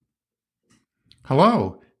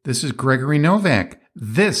Hello, this is Gregory Novak.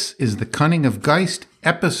 This is The Cunning of Geist,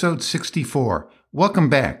 episode 64. Welcome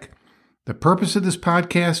back. The purpose of this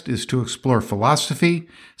podcast is to explore philosophy,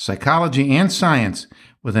 psychology, and science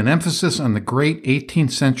with an emphasis on the great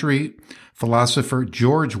 18th century philosopher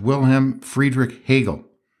George Wilhelm Friedrich Hegel.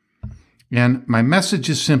 And my message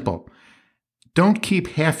is simple. Don't keep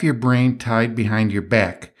half your brain tied behind your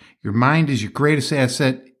back. Your mind is your greatest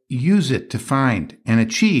asset. Use it to find and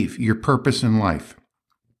achieve your purpose in life.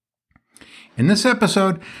 In this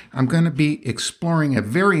episode, I'm going to be exploring a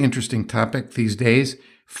very interesting topic these days,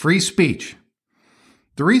 free speech.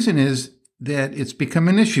 The reason is that it's become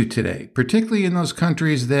an issue today, particularly in those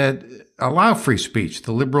countries that allow free speech,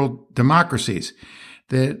 the liberal democracies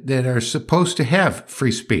that are supposed to have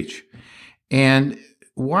free speech. And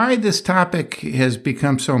why this topic has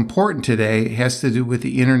become so important today has to do with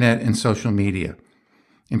the internet and social media.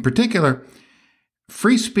 In particular,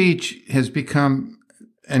 free speech has become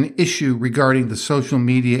an issue regarding the social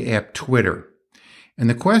media app Twitter. And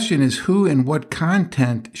the question is who and what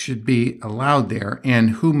content should be allowed there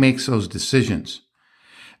and who makes those decisions.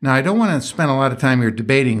 Now, I don't want to spend a lot of time here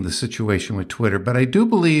debating the situation with Twitter, but I do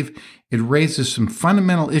believe it raises some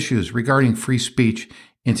fundamental issues regarding free speech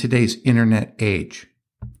in today's internet age.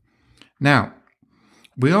 Now,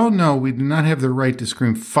 we all know we do not have the right to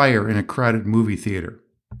scream fire in a crowded movie theater.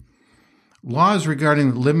 Laws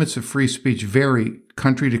regarding the limits of free speech vary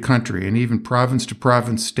country to country and even province to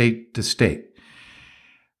province, state to state.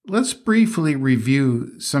 Let's briefly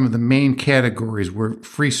review some of the main categories where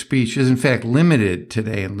free speech is in fact limited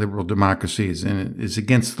today in liberal democracies and is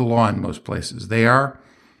against the law in most places. They are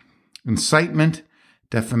incitement,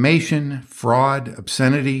 defamation, fraud,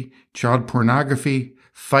 obscenity, child pornography,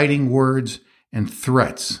 fighting words, and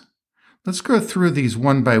threats. Let's go through these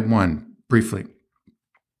one by one briefly.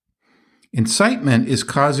 Incitement is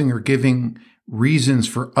causing or giving reasons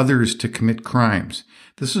for others to commit crimes.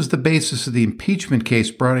 This is the basis of the impeachment case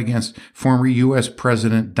brought against former U.S.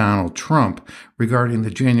 President Donald Trump regarding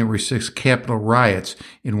the January 6th Capitol riots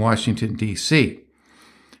in Washington, D.C.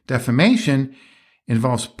 Defamation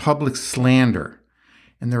involves public slander,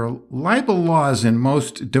 and there are libel laws in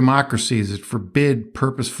most democracies that forbid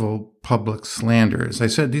purposeful public slander. As I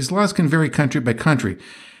said, these laws can vary country by country.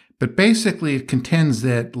 But basically, it contends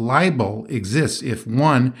that libel exists if,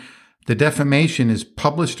 one, the defamation is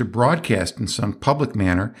published or broadcast in some public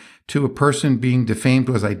manner, two, a person being defamed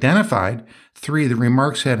was identified, three, the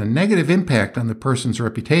remarks had a negative impact on the person's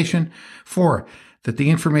reputation, four, that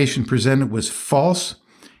the information presented was false,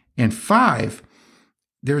 and five,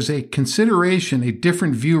 there's a consideration, a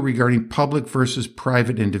different view regarding public versus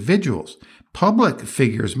private individuals. Public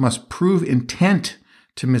figures must prove intent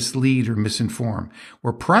to mislead or misinform,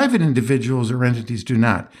 where private individuals or entities do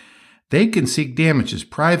not. They can seek damages.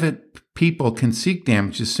 Private people can seek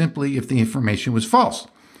damages simply if the information was false.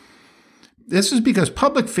 This is because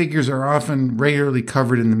public figures are often regularly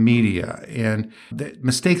covered in the media, and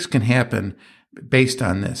mistakes can happen based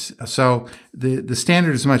on this. So the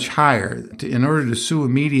standard is much higher. In order to sue a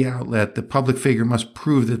media outlet, the public figure must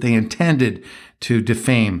prove that they intended to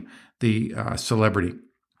defame the celebrity.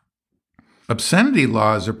 Obscenity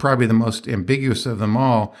laws are probably the most ambiguous of them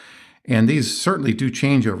all, and these certainly do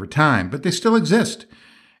change over time, but they still exist.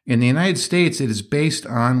 In the United States, it is based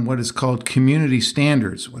on what is called community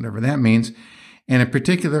standards, whatever that means, and in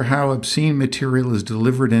particular how obscene material is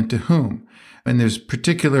delivered and to whom. And there's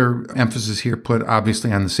particular emphasis here put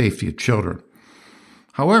obviously on the safety of children.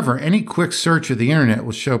 However, any quick search of the internet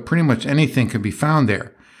will show pretty much anything can be found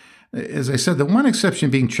there. As I said, the one exception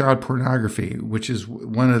being child pornography, which is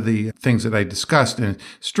one of the things that I discussed, and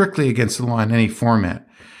strictly against the law in any format.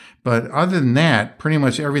 But other than that, pretty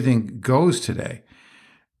much everything goes today.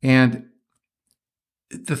 And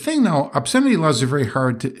the thing, though, obscenity laws are very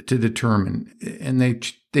hard to determine, and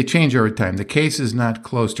they change over time. The case is not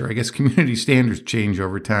closed, or I guess community standards change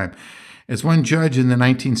over time. As one judge in the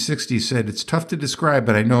 1960s said, it's tough to describe,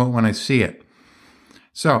 but I know it when I see it.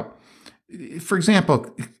 So, for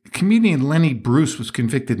example, comedian Lenny Bruce was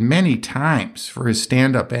convicted many times for his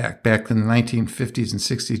stand-up act back in the 1950s and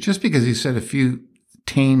 60s just because he said a few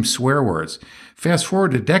tame swear words. Fast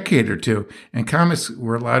forward a decade or two, and comics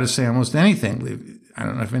were allowed to say almost anything. I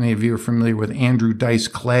don't know if any of you are familiar with Andrew Dice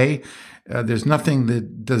Clay. There's nothing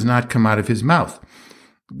that does not come out of his mouth.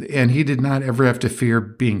 And he did not ever have to fear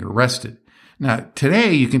being arrested. Now,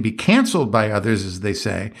 today you can be canceled by others, as they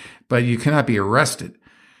say, but you cannot be arrested.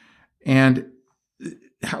 And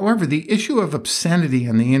however, the issue of obscenity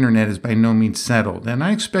on the internet is by no means settled, and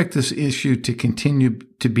I expect this issue to continue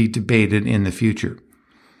to be debated in the future.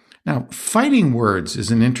 Now, fighting words is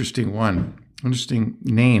an interesting one, interesting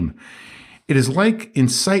name. It is like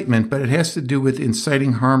incitement, but it has to do with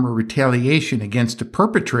inciting harm or retaliation against a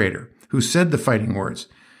perpetrator who said the fighting words.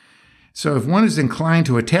 So if one is inclined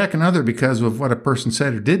to attack another because of what a person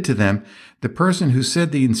said or did to them, the person who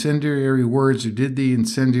said the incendiary words or did the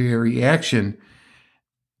incendiary action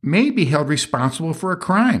may be held responsible for a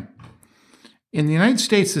crime. In the United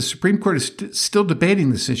States, the Supreme Court is still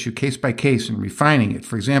debating this issue case by case and refining it.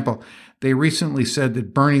 For example, they recently said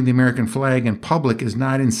that burning the American flag in public is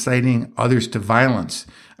not inciting others to violence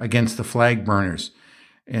against the flag burners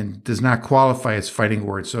and does not qualify as fighting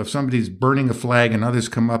words. So if somebody's burning a flag and others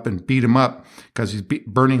come up and beat him up because he's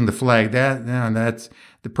burning the flag, that's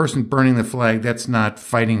the person burning the flag, that's not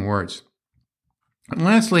fighting words. And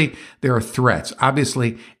lastly, there are threats.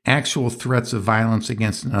 Obviously, actual threats of violence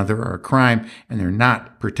against another are a crime, and they're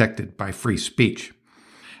not protected by free speech.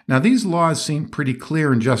 Now, these laws seem pretty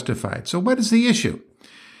clear and justified. So what is the issue?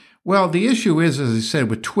 Well, the issue is, as I said,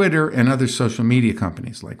 with Twitter and other social media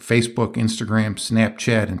companies like Facebook, Instagram,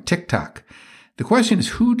 Snapchat, and TikTok. The question is,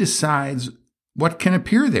 who decides what can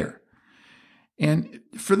appear there? And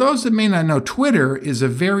for those that may not know, Twitter is a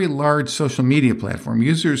very large social media platform.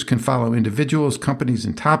 Users can follow individuals, companies,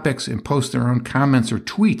 and topics and post their own comments or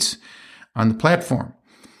tweets on the platform.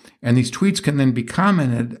 And these tweets can then be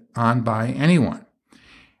commented on by anyone.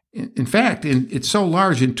 In fact, it's so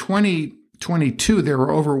large, in 2022, there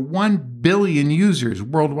were over 1 billion users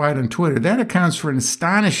worldwide on Twitter. That accounts for an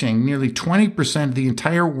astonishing nearly 20% of the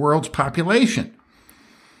entire world's population.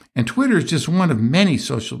 And Twitter is just one of many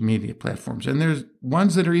social media platforms, and there's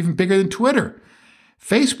ones that are even bigger than Twitter.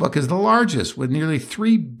 Facebook is the largest, with nearly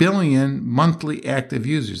 3 billion monthly active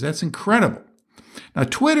users. That's incredible. Now,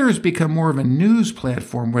 Twitter has become more of a news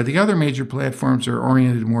platform, where the other major platforms are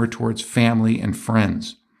oriented more towards family and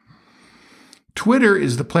friends. Twitter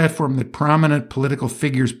is the platform that prominent political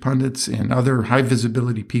figures, pundits, and other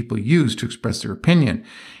high-visibility people use to express their opinion,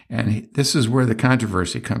 and this is where the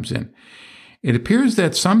controversy comes in. It appears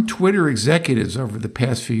that some Twitter executives over the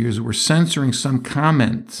past few years were censoring some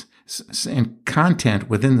comments and content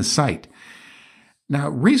within the site. Now,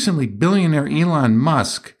 recently, billionaire Elon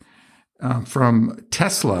Musk from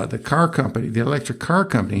Tesla, the car company, the electric car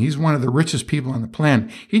company, he's one of the richest people on the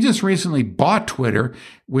planet. He just recently bought Twitter,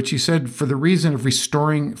 which he said for the reason of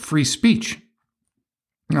restoring free speech.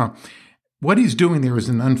 Now, what he's doing there is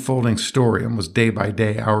an unfolding story, almost day by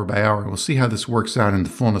day, hour by hour. We'll see how this works out in the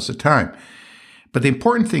fullness of time. But the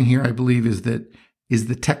important thing here, I believe, is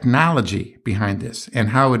the technology behind this and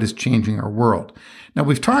how it is changing our world. Now,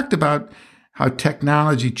 we've talked about how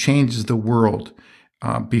technology changes the world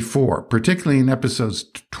before, particularly in episodes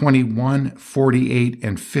 21, 48,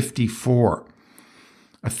 and 54.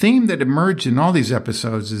 A theme that emerged in all these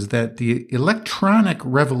episodes is that the electronic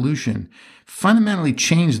revolution fundamentally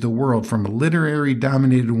changed the world from a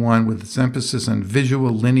literary-dominated one with its emphasis on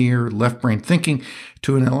visual, linear, left-brain thinking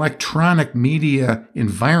to an electronic media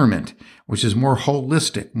environment, which is more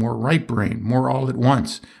holistic, more right-brain, more all at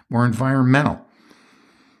once, more environmental.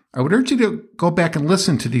 I would urge you to go back and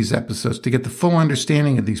listen to these episodes to get the full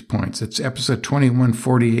understanding of these points. It's episode 21,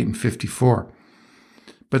 48, and 54.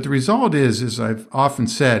 But the result is, as I've often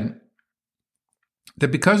said,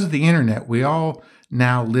 that because of the internet, we all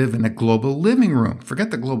now live in a global living room.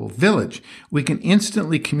 Forget the global village. We can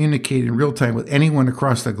instantly communicate in real time with anyone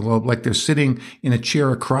across the globe like they're sitting in a chair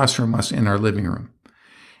across from us in our living room.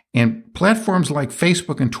 And platforms like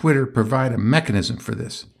Facebook and Twitter provide a mechanism for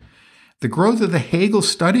this. The growth of the Hegel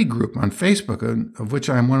study group on Facebook, of which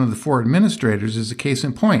I'm one of the 4 administrators, is a case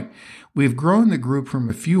in point. We've grown the group from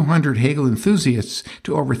a few hundred Hegel enthusiasts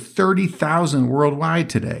to over 30,000 worldwide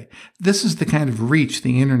today. This is the kind of reach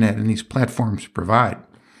the internet and these platforms provide.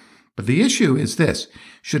 But the issue is this: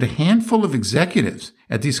 should a handful of executives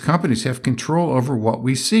at these companies have control over what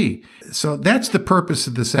we see? So that's the purpose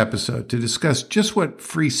of this episode, to discuss just what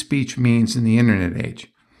free speech means in the internet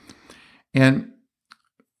age. And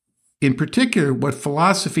in particular, what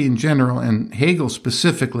philosophy in general and Hegel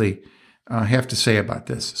specifically have to say about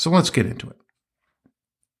this. So let's get into it.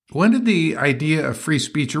 When did the idea of free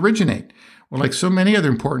speech originate? Well, like so many other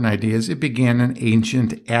important ideas, it began in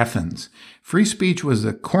ancient Athens. Free speech was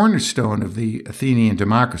the cornerstone of the Athenian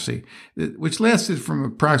democracy, which lasted from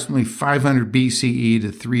approximately 500 BCE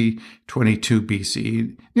to 322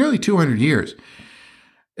 BCE, nearly 200 years.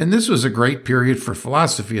 And this was a great period for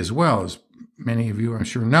philosophy as well. As many of you, I'm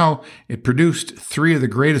sure, know, it produced 3 of the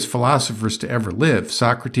greatest philosophers to ever live: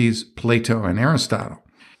 Socrates, Plato, and Aristotle.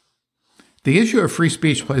 The issue of free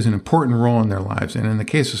speech plays an important role in their lives, and in the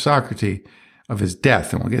case of Socrates, of his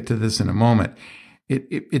death, and we'll get to this in a moment,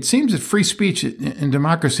 It seems that free speech and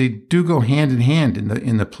democracy do go hand in hand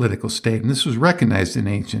in the political state, and this was recognized in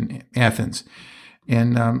ancient Athens.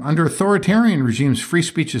 And under authoritarian regimes, free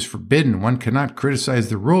speech is forbidden. One cannot criticize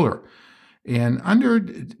the ruler. And under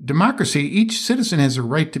democracy, each citizen has a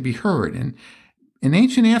right to be heard. And in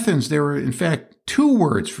ancient Athens, there were, in fact, two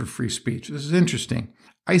words for free speech. This is interesting: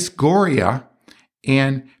 aisgoria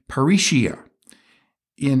and parrhesia.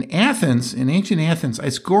 In ancient Athens,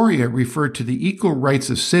 aisgoria referred to the equal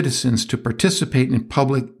rights of citizens to participate in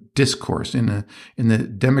public discourse in the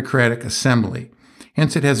democratic assembly.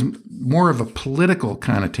 Hence, it has more of a political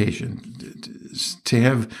connotation to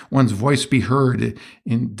have one's voice be heard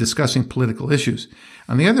in discussing political issues.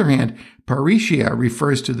 On the other hand, parrhesia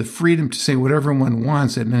refers to the freedom to say whatever one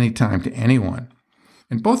wants at any time to anyone.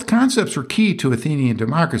 And both concepts were key to Athenian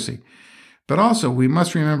democracy. But also, we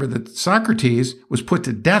must remember that Socrates was put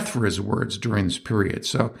to death for his words during this period.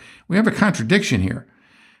 So we have a contradiction here.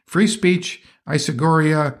 Free speech,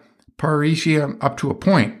 aisgoria, parrhesia, up to a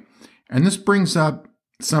point. And this brings up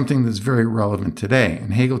something that's very relevant today,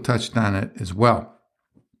 and Hegel touched on it as well.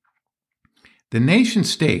 The nation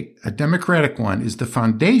state, a democratic one, is the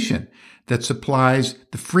foundation that supplies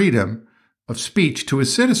the freedom of speech to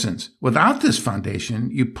its citizens. Without this foundation,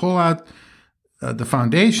 you pull out the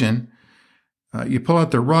foundation, you pull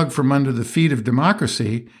out the rug from under the feet of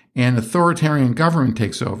democracy, and authoritarian government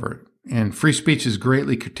takes over. And free speech is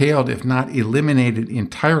greatly curtailed, if not eliminated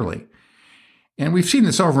entirely. And we've seen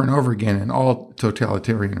this over and over again in all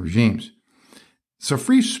totalitarian regimes. So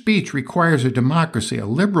free speech requires a democracy, a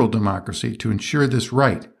liberal democracy, to ensure this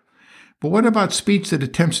right. But what about speech that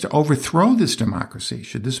attempts to overthrow this democracy?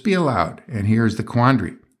 Should this be allowed? And here's the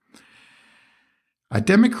quandary. A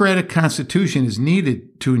democratic constitution is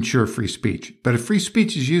needed to ensure free speech, but if free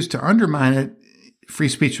speech is used to undermine it, free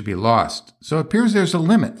speech will be lost. So it appears there's a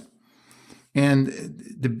limit. And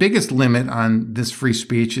the biggest limit on this free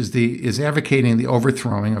speech is advocating the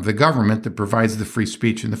overthrowing of the government that provides the free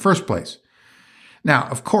speech in the first place. Now,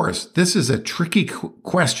 of course, this is a tricky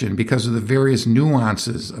question because of the various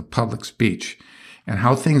nuances of public speech and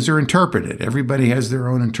how things are interpreted. Everybody has their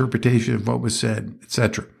own interpretation of what was said,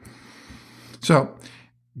 etc. So,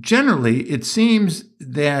 generally, it seems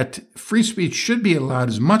that free speech should be allowed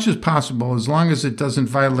as much as possible as long as it doesn't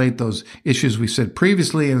violate those issues we said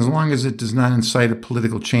previously and as long as it does not incite a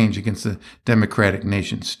political change against the democratic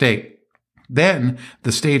nation state. Then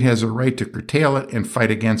the state has a right to curtail it and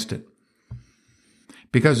fight against it.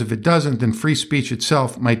 Because if it doesn't, then free speech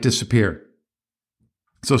itself might disappear.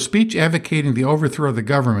 So speech advocating the overthrow of the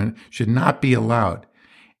government should not be allowed.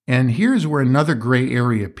 And here's where another gray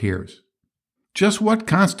area appears. Just what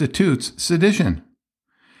constitutes sedition?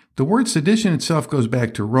 The word sedition itself goes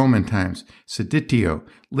back to Roman times, seditio,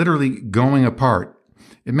 literally going apart.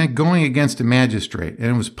 It meant going against a magistrate, and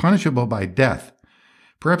it was punishable by death.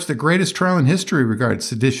 Perhaps the greatest trial in history regarded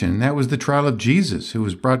sedition, and that was the trial of Jesus, who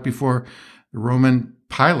was brought before the Roman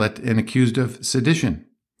Pilate and accused of sedition.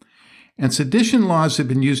 And sedition laws have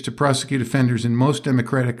been used to prosecute offenders in most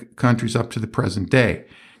democratic countries up to the present day,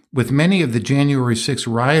 with many of the January 6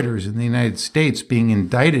 rioters in the United States being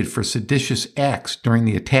indicted for seditious acts during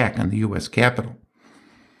the attack on the U.S. Capitol.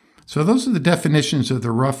 So those are the definitions of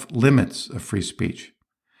the rough limits of free speech.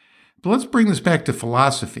 But let's bring this back to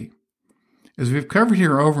philosophy. As we've covered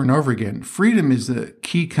here over and over again, freedom is the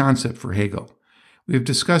key concept for Hegel. We have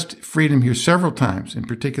discussed freedom here several times, in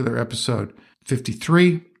particular episode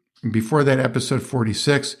 53, and before that episode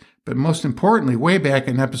 46, but most importantly, way back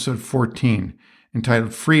in episode 14,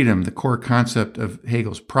 entitled Freedom, the Core Concept of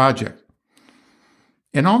Hegel's Project.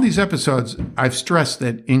 In all these episodes, I've stressed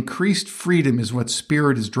that increased freedom is what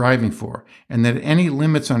Spirit is driving for, and that any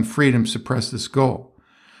limits on freedom suppress this goal.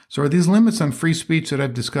 So are these limits on free speech that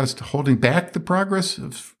I've discussed holding back the progress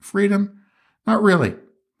of freedom? Not really.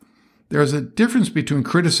 There is a difference between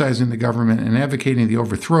criticizing the government and advocating the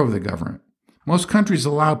overthrow of the government. Most countries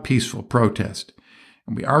allow peaceful protest,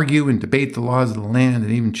 and we argue and debate the laws of the land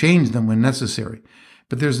and even change them when necessary.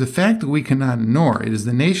 But there's the fact that we cannot ignore. It is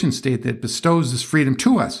the nation state that bestows this freedom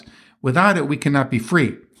to us. Without it, we cannot be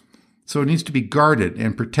free. So it needs to be guarded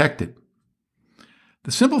and protected.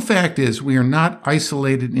 The simple fact is we are not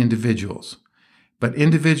isolated individuals, but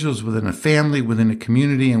individuals within a family, within a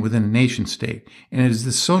community, and within a nation state. And it is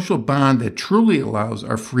this social bond that truly allows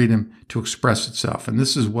our freedom to express itself. And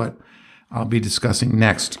this is what I'll be discussing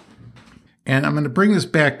next. And I'm going to bring this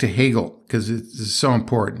back to Hegel because it is so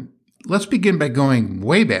important. Let's begin by going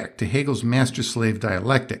way back to Hegel's master-slave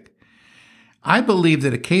dialectic. I believe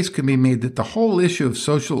that a case can be made that the whole issue of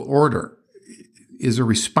social order is a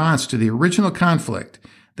response to the original conflict,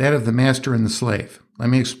 that of the master and the slave. Let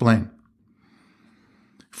me explain.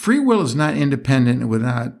 Free will is not independent and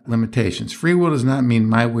without limitations. Free will does not mean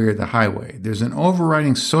my way or the highway. There's an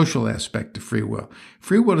overriding social aspect to free will.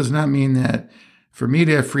 Free will does not mean that for me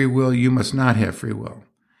to have free will, you must not have free will.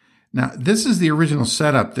 Now, this is the original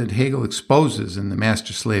setup that Hegel exposes in the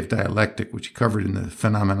master-slave dialectic, which he covered in the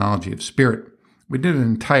Phenomenology of Spirit. We did an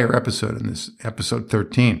entire episode on this, episode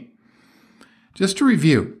 13. Just to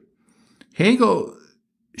review, Hegel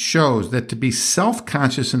shows that to be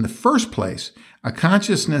self-conscious in the first place, a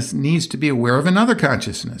consciousness needs to be aware of another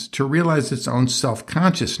consciousness to realize its own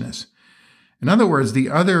self-consciousness. In other words, the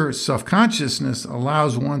other self-consciousness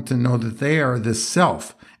allows one to know that they are this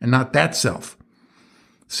self and not that self.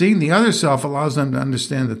 Seeing the other self allows them to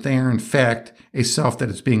understand that they are in fact a self that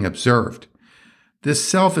is being observed. This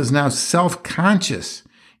self is now self-conscious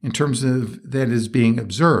in terms of that is being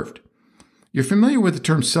observed. You're familiar with the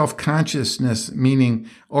term self-consciousness, meaning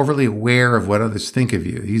overly aware of what others think of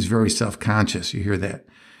you. He's very self-conscious. You hear that.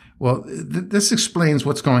 Well, this explains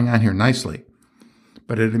what's going on here nicely,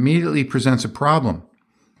 but it immediately presents a problem.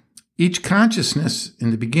 Each consciousness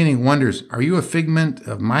in the beginning wonders, are you a figment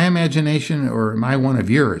of my imagination or am I one of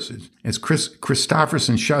yours? As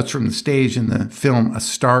Christopherson shouts from the stage in the film A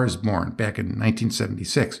Star is Born back in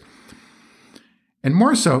 1976. And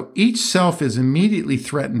more so, each self is immediately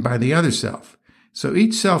threatened by the other self. So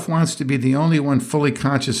each self wants to be the only one fully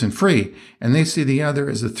conscious and free, and they see the other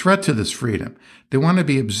as a threat to this freedom. They want to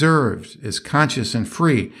be observed as conscious and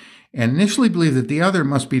free, and initially believe that the other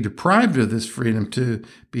must be deprived of this freedom to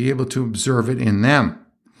be able to observe it in them.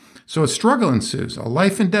 So a struggle ensues, a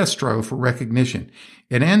life and death struggle for recognition.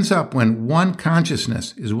 It ends up when one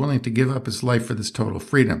consciousness is willing to give up its life for this total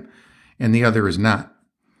freedom, and the other is not.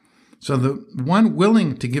 So the one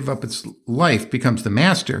willing to give up its life becomes the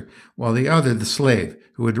master, while the other the slave,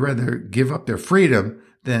 who would rather give up their freedom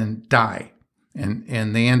than die.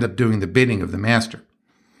 And they end up doing the bidding of the master.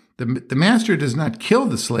 The master does not kill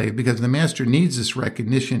the slave because the master needs this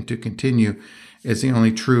recognition to continue as the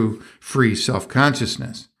only true free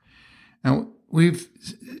self-consciousness. Now, we've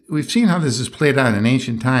seen how this is played out in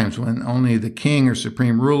ancient times when only the king or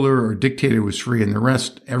supreme ruler or dictator was free and the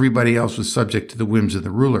rest, everybody else was subject to the whims of the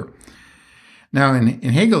ruler. Now, in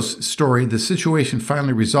Hegel's story, the situation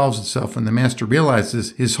finally resolves itself when the master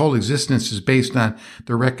realizes his whole existence is based on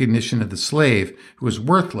the recognition of the slave, who is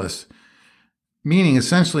worthless, meaning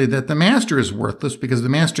essentially that the master is worthless because the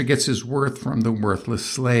master gets his worth from the worthless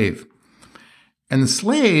slave. And the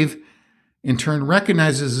slave, in turn,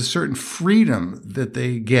 recognizes a certain freedom that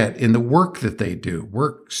they get in the work that they do.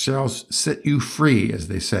 Work shall set you free, as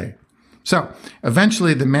they say. So,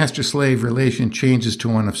 eventually, the master-slave relation changes to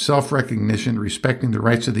one of self-recognition, respecting the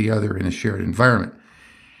rights of the other in a shared environment.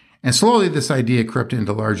 And slowly, this idea crept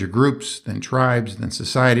into larger groups, then tribes, then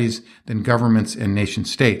societies, then governments and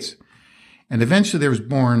nation-states. And eventually, there was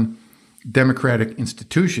born democratic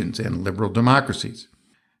institutions and liberal democracies.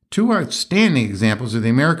 Two outstanding examples are the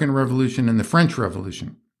American Revolution and the French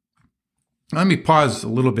Revolution. Let me pause a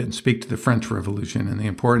little bit and speak to the French Revolution and the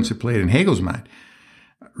importance it played in Hegel's mind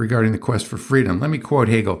regarding the quest for freedom. Let me quote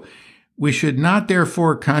Hegel. We should not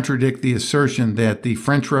therefore contradict the assertion that the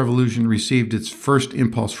French Revolution received its first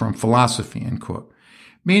impulse from philosophy, end quote.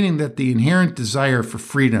 Meaning that the inherent desire for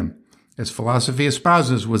freedom, as philosophy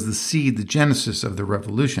espouses, was the seed, the genesis of the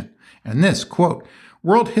revolution. And this, quote,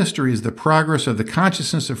 world history is the progress of the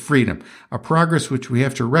consciousness of freedom, a progress which we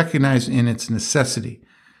have to recognize in its necessity,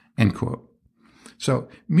 end quote. So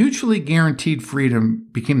mutually guaranteed freedom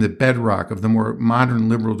became the bedrock of the more modern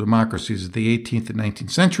liberal democracies of the 18th and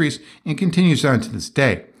 19th centuries and continues on to this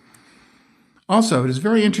day. Also, it is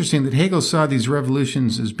very interesting that Hegel saw these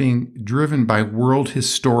revolutions as being driven by world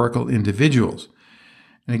historical individuals.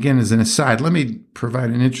 And again, as an aside, let me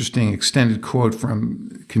provide an interesting extended quote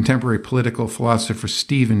from contemporary political philosopher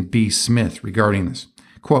Stephen B. Smith regarding this.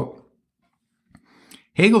 Quote,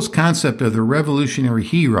 Hegel's concept of the revolutionary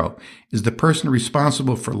hero is the person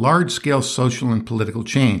responsible for large-scale social and political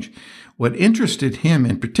change. What interested him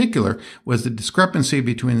in particular was the discrepancy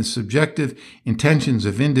between the subjective intentions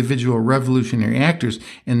of individual revolutionary actors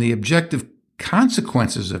and the objective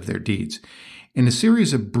consequences of their deeds. In a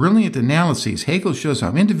series of brilliant analyses, Hegel shows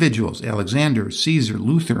how individuals, Alexander, Caesar,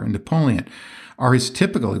 Luther, and Napoleon, are his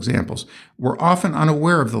typical examples, were often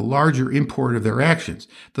unaware of the larger import of their actions.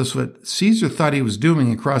 Thus, what Caesar thought he was doing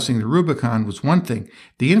in crossing the Rubicon was one thing.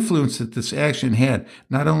 The influence that this action had,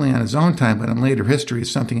 not only on his own time, but on later history, is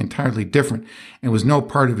something entirely different and was no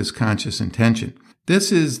part of his conscious intention.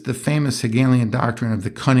 This is the famous Hegelian doctrine of the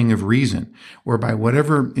cunning of reason, whereby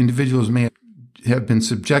whatever individuals may have been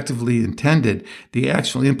subjectively intended, the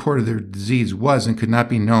actual import of their disease was and could not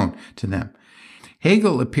be known to them.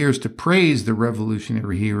 Hegel appears to praise the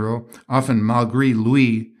revolutionary hero, often malgré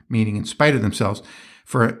lui, meaning in spite of themselves,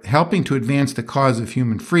 for helping to advance the cause of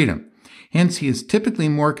human freedom. Hence, he is typically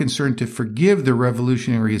more concerned to forgive the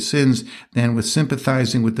revolutionary sins than with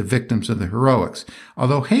sympathizing with the victims of the heroics.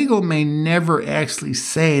 Although Hegel may never actually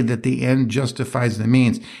say that the end justifies the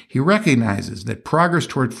means, he recognizes that progress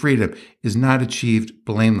toward freedom is not achieved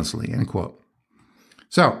blamelessly, end quote.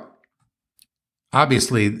 So,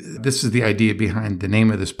 obviously, this is the idea behind the name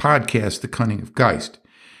of this podcast, The Cunning of Geist.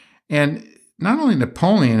 And not only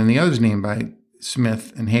Napoleon and the others named by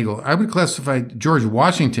Smith and Hegel, I would classify George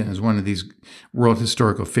Washington as one of these world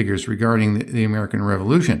historical figures regarding the American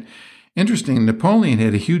Revolution. Interesting, Napoleon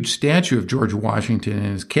had a huge statue of George Washington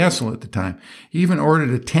in his castle at the time. He even ordered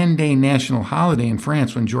a 10-day national holiday in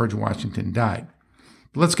France when George Washington died.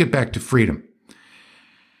 But let's get back to freedom.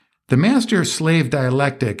 The master-slave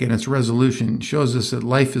dialectic and its resolution shows us that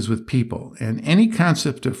life is with people, and any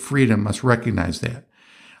concept of freedom must recognize that.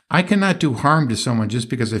 I cannot do harm to someone just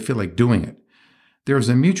because I feel like doing it. There is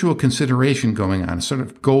a mutual consideration going on, a sort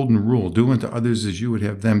of golden rule, do unto others as you would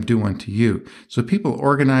have them do unto you. So people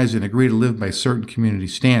organize and agree to live by certain community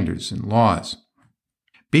standards and laws.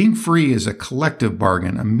 Being free is a collective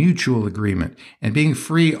bargain, a mutual agreement, and being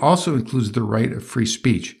free also includes the right of free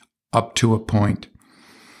speech, up to a point.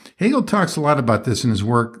 Hegel talks a lot about this in his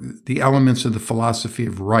work, The Elements of the Philosophy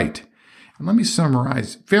of Right. And let me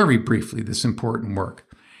summarize very briefly this important work.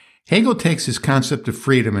 Hegel takes his concept of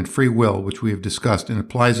freedom and free will, which we have discussed, and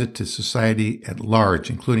applies it to society at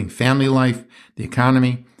large, including family life, the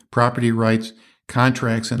economy, property rights,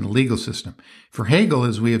 contracts, and the legal system. For Hegel,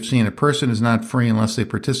 as we have seen, a person is not free unless they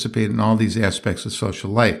participate in all these aspects of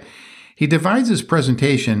social life. He divides his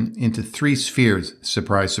presentation into three spheres.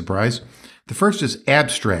 Surprise, surprise. The first is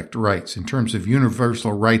abstract rights, in terms of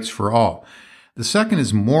universal rights for all. The second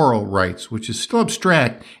is moral rights, which is still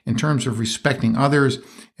abstract in terms of respecting others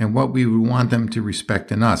and what we would want them to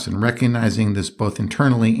respect in us, and recognizing this both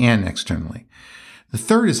internally and externally. The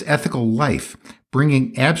third is ethical life,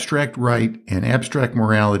 bringing abstract right and abstract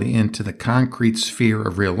morality into the concrete sphere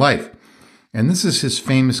of real life. And this is his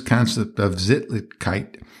famous concept of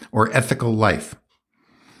Sittlichkeit, or ethical life.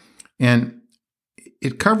 And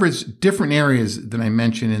it covers different areas that I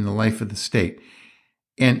mentioned in the life of the state.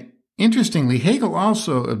 And interestingly, Hegel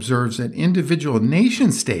also observes that individual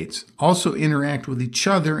nation states also interact with each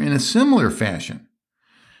other in a similar fashion.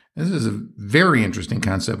 This is a very interesting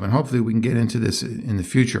concept, and hopefully we can get into this in the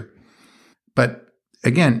future. But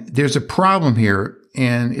again, there's a problem here,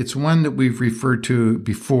 and it's one that we've referred to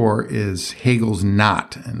before as Hegel's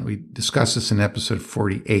knot, and we discussed this in episode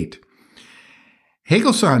 48.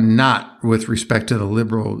 Hegel saw a knot with respect to the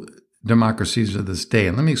liberal democracies of this day.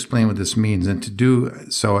 And let me explain what this means. And to do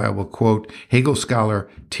so, I will quote Hegel scholar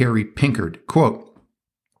Terry Pinkard. Quote,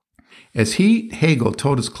 as Hegel,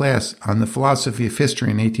 told his class on the philosophy of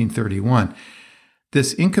history in 1831,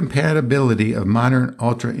 this incompatibility of modern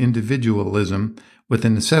ultra-individualism with the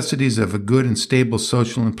necessities of a good and stable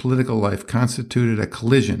social and political life constituted a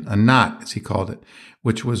collision, a knot, as he called it,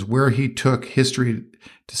 which was where he took history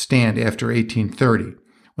to stand after 1830.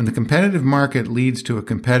 When the competitive market leads to a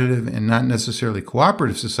competitive and not necessarily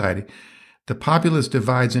cooperative society, the populace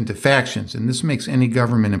divides into factions, and this makes any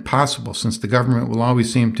government impossible, since the government will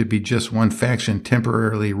always seem to be just one faction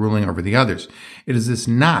temporarily ruling over the others. It is this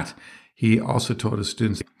knot, he also told his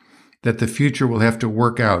students, that the future will have to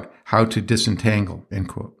work out how to disentangle, end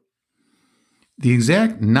quote. The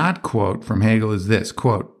exact knot quote from Hegel is this,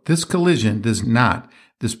 quote, this collision, this knot,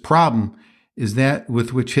 this problem is that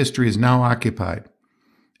with which history is now occupied,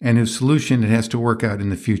 and whose solution it has to work out in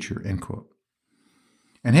the future, end quote.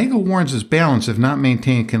 And Hegel warns this balance, if not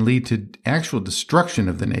maintained, can lead to actual destruction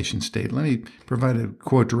of the nation state. Let me provide a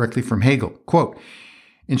quote directly from Hegel. Quote,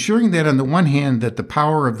 ensuring that on the one hand that the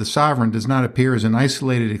power of the sovereign does not appear as an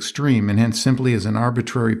isolated extreme and hence simply as an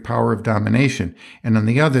arbitrary power of domination, and on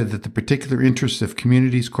the other that the particular interests of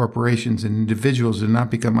communities, corporations, and individuals do not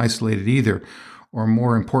become isolated either, or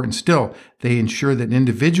more important still, they ensure that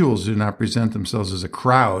individuals do not present themselves as a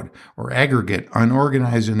crowd or aggregate,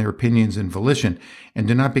 unorganized in their opinions and volition, and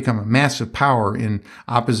do not become a massive power in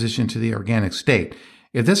opposition to the organic state.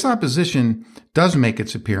 If this opposition does make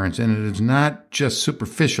its appearance, and it is not just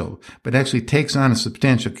superficial, but actually takes on a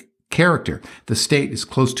substantial character, the state is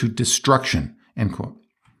close to destruction, end quote.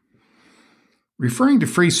 Referring to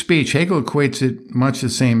free speech, Hegel equates it much the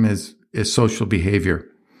same as social behavior,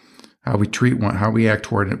 how we treat how we act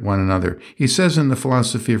toward one another. He says in The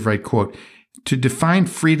Philosophy of Right, quote, to define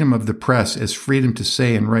freedom of the press as freedom to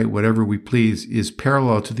say and write whatever we please is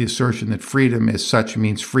parallel to the assertion that freedom as such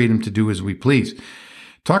means freedom to do as we please.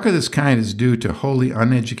 Talk of this kind is due to wholly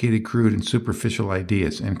uneducated, crude, and superficial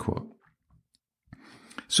ideas, end quote.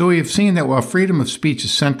 So we have seen that while freedom of speech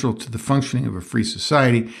is central to the functioning of a free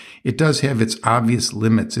society, it does have its obvious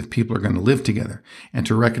limits if people are going to live together and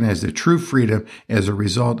to recognize their true freedom as a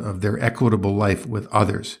result of their equitable life with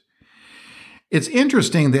others. It's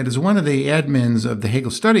interesting that as one of the admins of the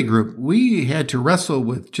Hegel study group, we had to wrestle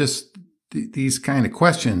with just these kind of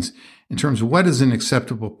questions in terms of what is an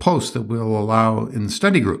acceptable post that we'll allow in the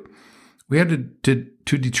study group. We had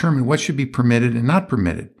to determine what should be permitted and not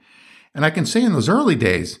permitted. And I can say in those early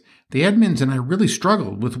days, the admins and I really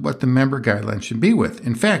struggled with what the member guidelines should be with.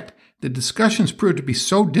 In fact, the discussions proved to be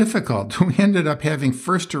so difficult, we ended up having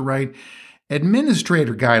first to write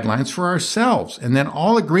administrator guidelines for ourselves and then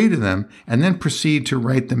all agree to them and then proceed to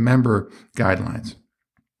write the member guidelines.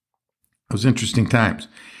 Those interesting times.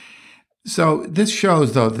 So this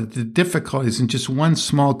shows, though, that the difficulties in just one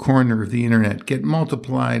small corner of the internet get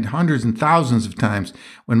multiplied hundreds and thousands of times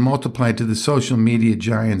when multiplied to the social media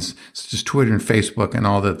giants such as Twitter and Facebook and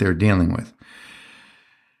all that they're dealing with.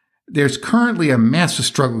 There's currently a massive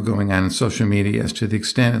struggle going on in social media as to the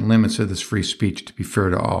extent and limits of this free speech to be fair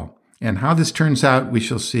to all. And how this turns out, we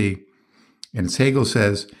shall see. And as Hegel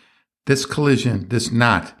says, this collision, this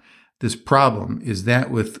knot, this problem is that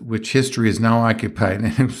with which history is now occupied,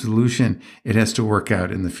 and a solution it has to work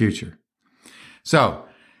out in the future. So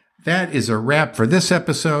that is a wrap for this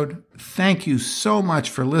episode. Thank you so much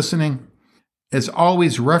for listening. As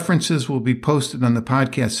always, references will be posted on the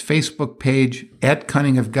podcast's Facebook page at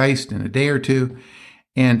Cunning of Geist in a day or two.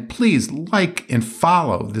 And please like and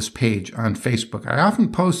follow this page on Facebook. I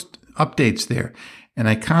often post updates there, and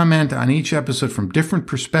I comment on each episode from different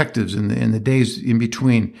perspectives in the days in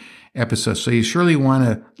between episodes. So you surely want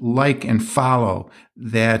to like and follow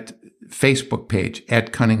that Facebook page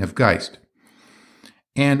at Cunning of Geist.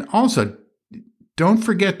 And also, don't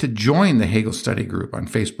forget to join the Hegel Study Group on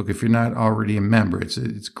Facebook if you're not already a member. It's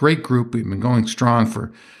a great group. We've been going strong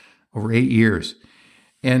for over 8 years.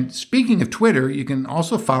 And speaking of Twitter, you can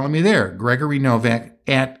also follow me there, Gregory Novak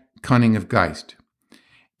at Cunning of Geist.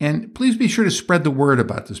 And please be sure to spread the word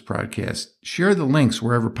about this podcast. Share the links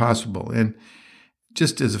wherever possible. And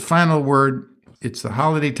just as a final word, it's the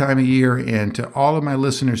holiday time of year. And to all of my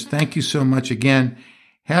listeners, thank you so much again.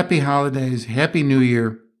 Happy holidays. Happy New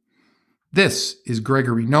Year. This is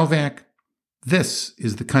Gregory Novak. This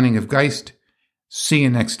is the Cunning of Geist. See you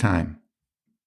next time.